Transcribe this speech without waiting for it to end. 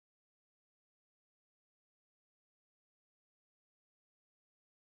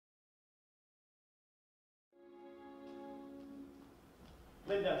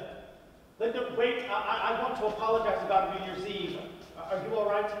Linda, wait. I want to apologize about New Year's Eve. Are you all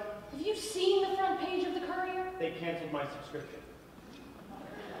right? Have you seen the front page of the Courier? They canceled my subscription.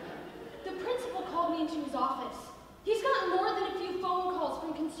 The principal called me into his office. He's gotten more than a few phone calls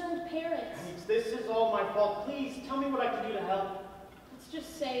from concerned parents. This is all my fault. Please, tell me what I can do to help. Let's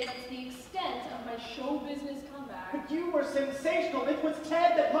just say that's the extent of my show business comeback. But you were sensational. It was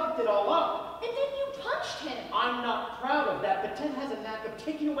Ted that mucked it all up. And then you punched him. I'm not proud of that, but Ted has a knack of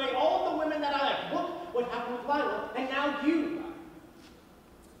taking away all of the women that I like. Look what happened with Lila, and now you.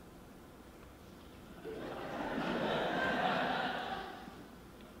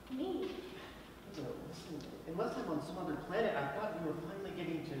 Me? Listen, unless I'm on some other planet, I thought we were finally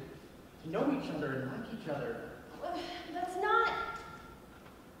getting to know each other and like each other. That's not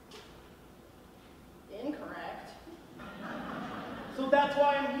incorrect. So that's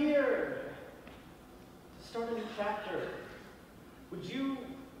why I'm here. To start a new chapter. Would you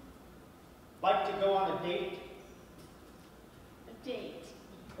like to go on a date? A date?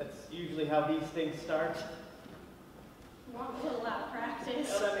 That's usually how these things start. Want a little out of practice.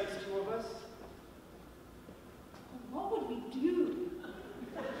 Now that makes two of us. What would we do?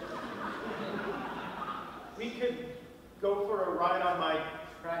 We could go for a ride on my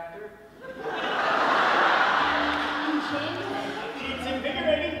tractor. It's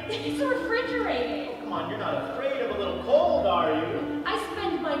invigorating. It's refrigerating. Oh, come on, you're not afraid of a little cold, are you? I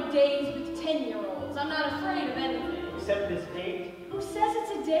spend my days with 10-year-olds. I'm not afraid of anything. Except this date. Who says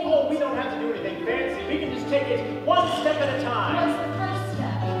it's a date? Oh, we don't have to do anything fancy. We can just take it one step at a time. What's the first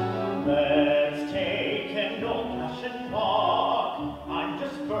step? Let's take an old-fashioned walk. I'm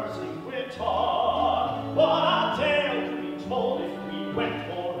just bursting with talk. What a tale to be told if we went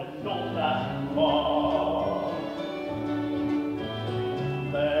for an old-fashioned walk.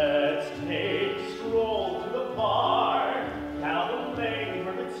 Let's take a stroll to the park, down the lane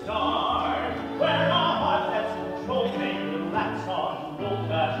where it starts, where our hearts have control, may relax on an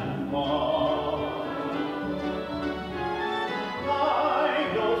old-fashioned walk. I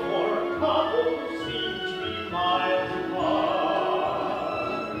know for a couple who seem to be miles apart,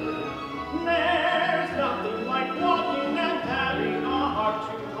 there's nothing like walking and having a heart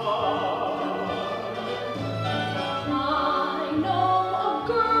to heart. I know a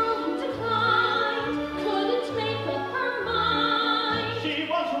girl who declined, couldn't make up her mind. She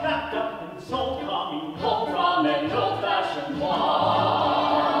was wrapped up in soul coming home from an old-fashioned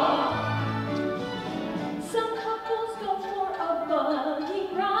walk. Some couples go for a buggy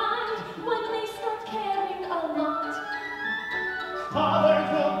ride when they start caring a lot. Others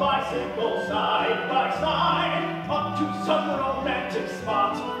will bicycle side by side up to some romantic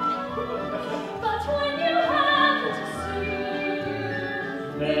spot. But when you happen to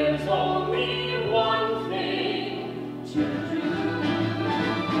see, There's only one thing to do.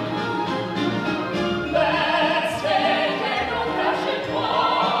 Let's take an old-fashioned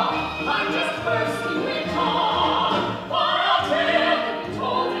walk. I'm just bursting with talk. What a tale to be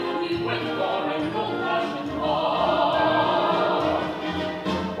told if we went for an old-fashioned walk.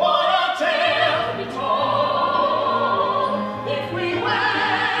 What a tale to be told if we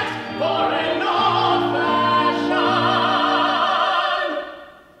went for an old-fashioned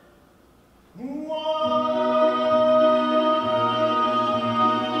walk.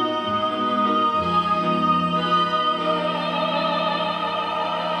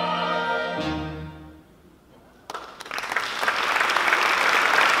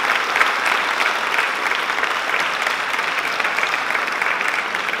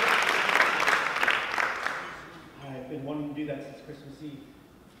 I've been wanting to do that since Christmas Eve.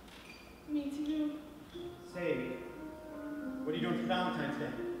 me too. Say, what are you doing for Valentine's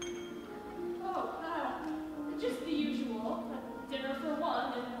Day? Oh, just the usual. Dinner for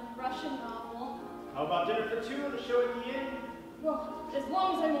one and Russian novel. How about dinner for two and a show at the inn? Well, as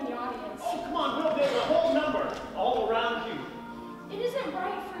long as I'm in the audience. Oh, come on, we'll build a whole number all around you. It isn't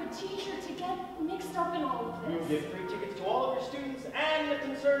right for a teacher to get mixed up in all of We'll this. give free tickets to all of your students and the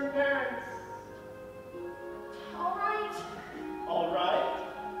concerned parents.